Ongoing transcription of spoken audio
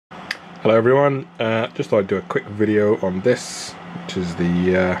Hello everyone, just thought I'd do a quick video on this, which is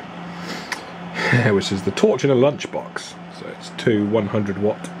the torch in a lunchbox. So it's two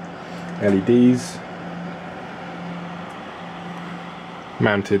 100-watt LEDs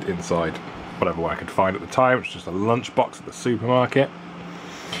mounted inside whatever I could find at the time. It's just a lunchbox at the supermarket.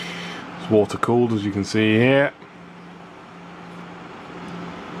 It's water cooled, as you can see here.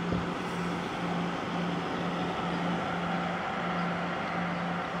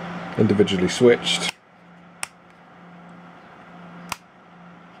 Individually switched.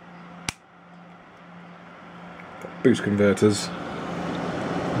 Boost converters,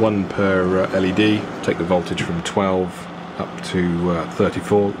 one per LED, take the voltage from 12 up to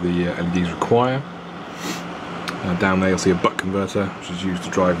 34 the LEDs require. Down there you'll see a buck converter, which is used to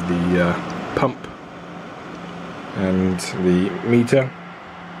drive the pump and the meter.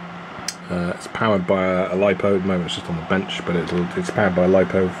 It's powered by a LiPo. At the moment it's just on the bench, but it's powered by a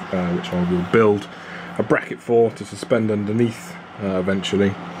LiPo, which I will build a bracket for to suspend underneath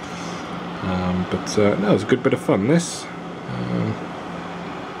eventually. No, it's a good bit of fun, this.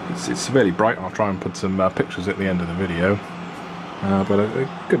 It's severely bright. I'll try and put some pictures at the end of the video. But a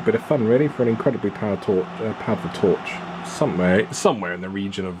good bit of fun, really, for an incredibly powerful torch. Somewhere in the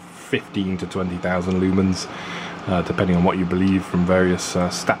region of 15 to 20,000 lumens. Depending on what you believe from various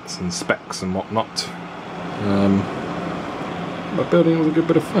stats and specs and whatnot. But building was a good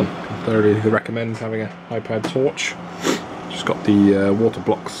bit of fun. I thoroughly recommend having a iPad torch. Just got the water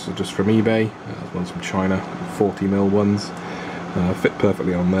blocks just from eBay. One's from China, 40mm ones. Fit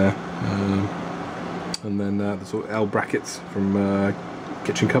perfectly on there. And then the sort of L brackets from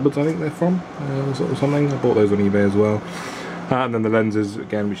kitchen cupboards, I think they're from, or something. I bought those on eBay as well. And then the lenses,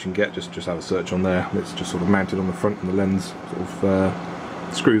 again, which you can get, just have a search on there. It's just sort of mounted on the front, and the lens sort of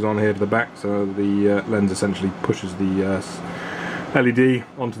screws on here to the back, so the lens essentially pushes the LED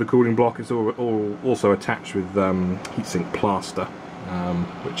onto the cooling block. It's also attached with heatsink plaster,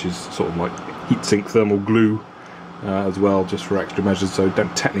 which is sort of like heatsink thermal glue as well, just for extra measures, so it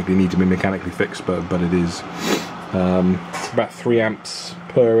don't technically need to be mechanically fixed, but it is. It's about 3 amps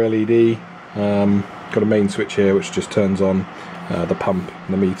per LED. Got a main switch here which just turns on the pump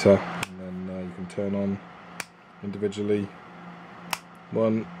and the meter, and then you can turn on individually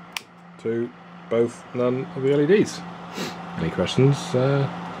 1, 2, both, none of the LEDs. Any questions,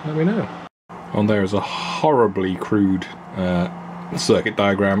 let me know. On there is a horribly crude circuit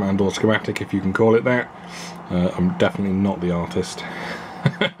diagram and or schematic, if you can call it that. I'm definitely not the artist,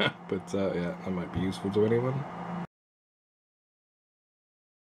 but yeah, that might be useful to anyone.